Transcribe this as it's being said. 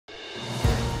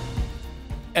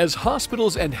As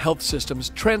hospitals and health systems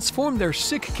transform their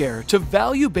sick care to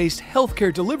value-based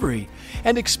healthcare delivery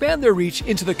and expand their reach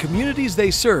into the communities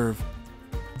they serve,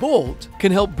 Boldt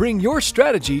can help bring your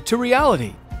strategy to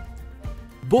reality.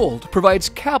 Boldt provides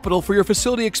capital for your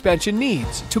facility expansion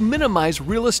needs to minimize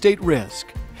real estate risk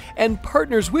and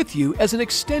partners with you as an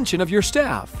extension of your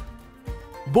staff.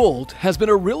 Boldt has been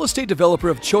a real estate developer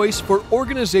of choice for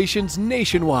organizations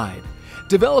nationwide,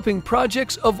 developing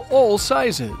projects of all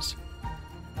sizes.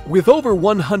 With over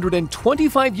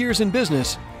 125 years in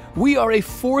business, we are a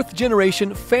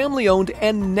fourth-generation, family-owned,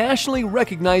 and nationally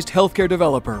recognized healthcare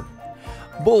developer.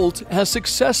 Boldt has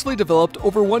successfully developed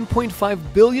over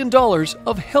 $1.5 billion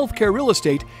of healthcare real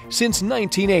estate since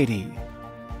 1980.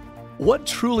 What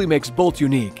truly makes Boldt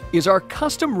unique is our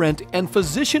custom rent and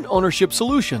physician ownership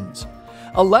solutions,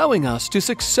 allowing us to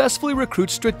successfully recruit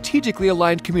strategically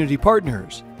aligned community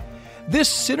partners. This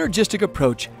synergistic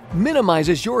approach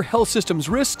minimizes your health system's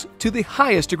risks to the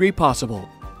highest degree possible.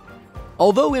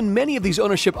 Although in many of these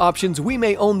ownership options we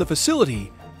may own the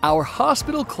facility, our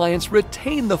hospital clients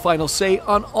retain the final say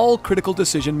on all critical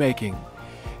decision-making,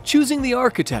 choosing the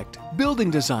architect,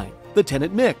 building design, the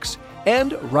tenant mix,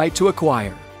 and right to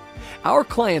acquire. Our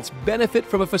clients benefit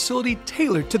from a facility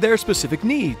tailored to their specific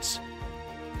needs.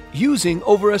 Using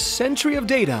over a century of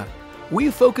data, we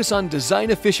focus on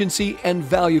design efficiency and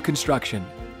value construction.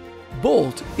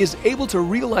 Boldt is able to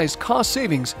realize cost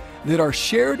savings that are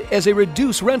shared as a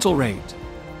reduced rental rate.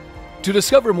 To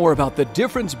discover more about the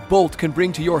difference Boldt can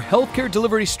bring to your healthcare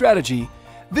delivery strategy,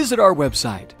 visit our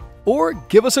website or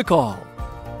give us a call.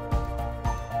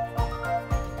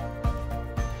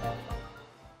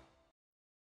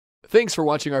 Thanks for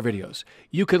watching our videos.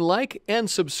 You can like and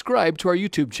subscribe to our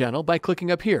YouTube channel by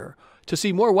clicking up here. To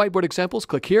see more whiteboard examples,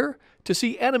 click here. To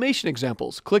see animation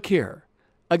examples, click here.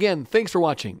 Again, thanks for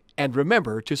watching, and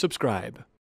remember to subscribe.